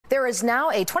There is now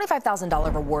a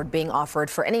 $25,000 reward being offered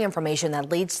for any information that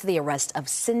leads to the arrest of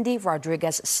Cindy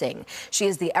Rodriguez-Singh. She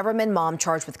is the Everman mom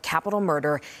charged with capital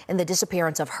murder in the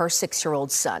disappearance of her 6-year-old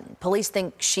son. Police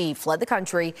think she fled the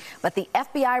country, but the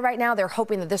FBI right now, they're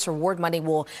hoping that this reward money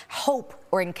will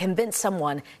convince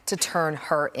someone to turn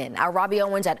her in. Our Robbie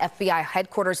Owens at FBI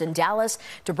headquarters in Dallas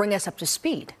to bring us up to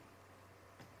speed.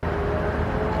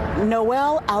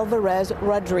 Noel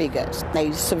Rodriguez-Rodriguez,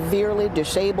 a severely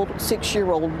disabled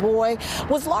 6-year-old boy,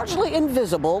 was largely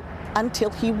invisible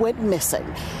until he went missing.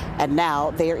 And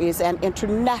now there is an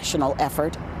international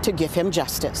effort to give him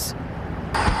justice.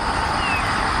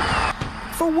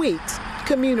 For weeks,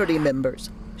 community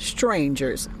members,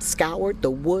 strangers scoured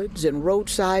the woods and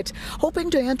roadsides,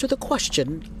 hoping to answer the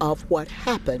question of what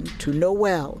happened to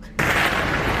Noel.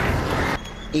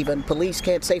 Even police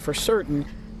can't say for certain,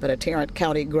 but a Tarrant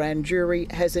County grand jury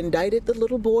has indicted the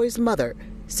little boy's mother,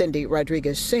 Cindy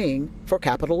Rodriguez-Singh, for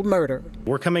capital murder.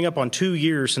 We're coming up on 2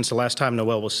 years since the last time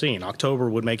Noel was seen. October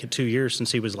would make it 2 years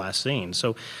since he was last seen.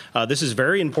 So this is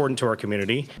very important to our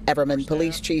community. Everman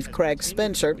Police Chief Craig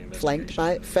Spencer, flanked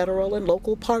by federal and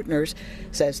local partners,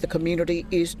 says the community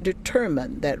is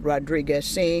determined that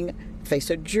Rodriguez-Singh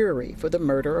face a jury for the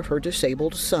murder of her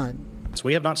disabled son. So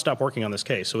we have not stopped working on this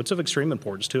case, so it's of extreme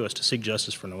importance to us to seek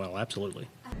justice for Noel, absolutely.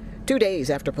 2 days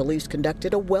after police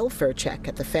conducted a welfare check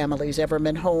at the family's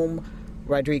Everman home,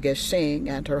 Rodriguez-Singh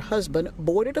and her husband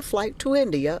boarded a flight to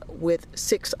India with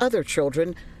 6 other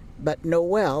children, but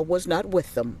Noel was not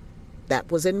with them.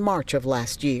 That was in March of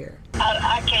last year.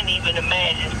 I can't even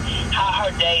imagine how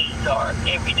her days are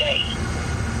every day,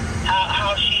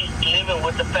 how she's living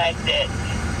with the fact that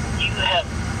you have,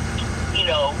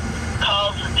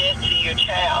 caused the death to your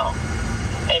child,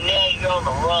 and now you're on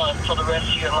the run for the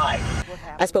rest of your life.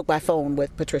 I spoke by phone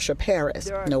with Patricia Paris,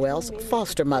 Noel's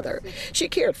foster mother. She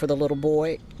cared for the little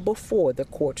boy before the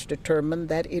courts determined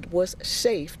that it was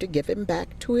safe to give him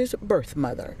back to his birth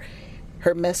mother.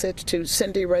 Her message to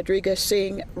Cindy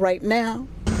Rodriguez-Singh right now?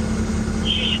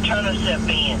 She should turn herself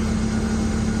in,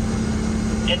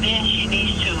 and then she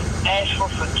needs to ask for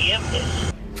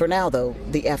forgiveness. For now, though,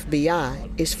 the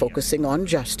FBI is focusing on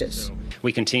justice.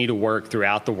 We continue to work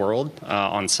throughout the world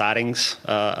on sightings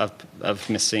of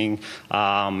missing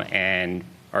and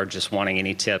are just wanting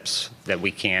any tips that we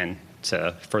can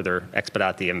to further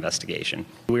expedite the investigation.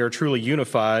 We are truly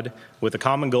unified with the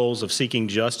common goals of seeking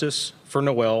justice for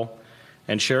Noel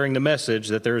and sharing the message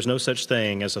that there is no such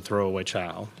thing as a throwaway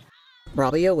child.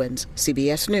 Robbie Owens,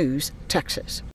 CBS News, Texas.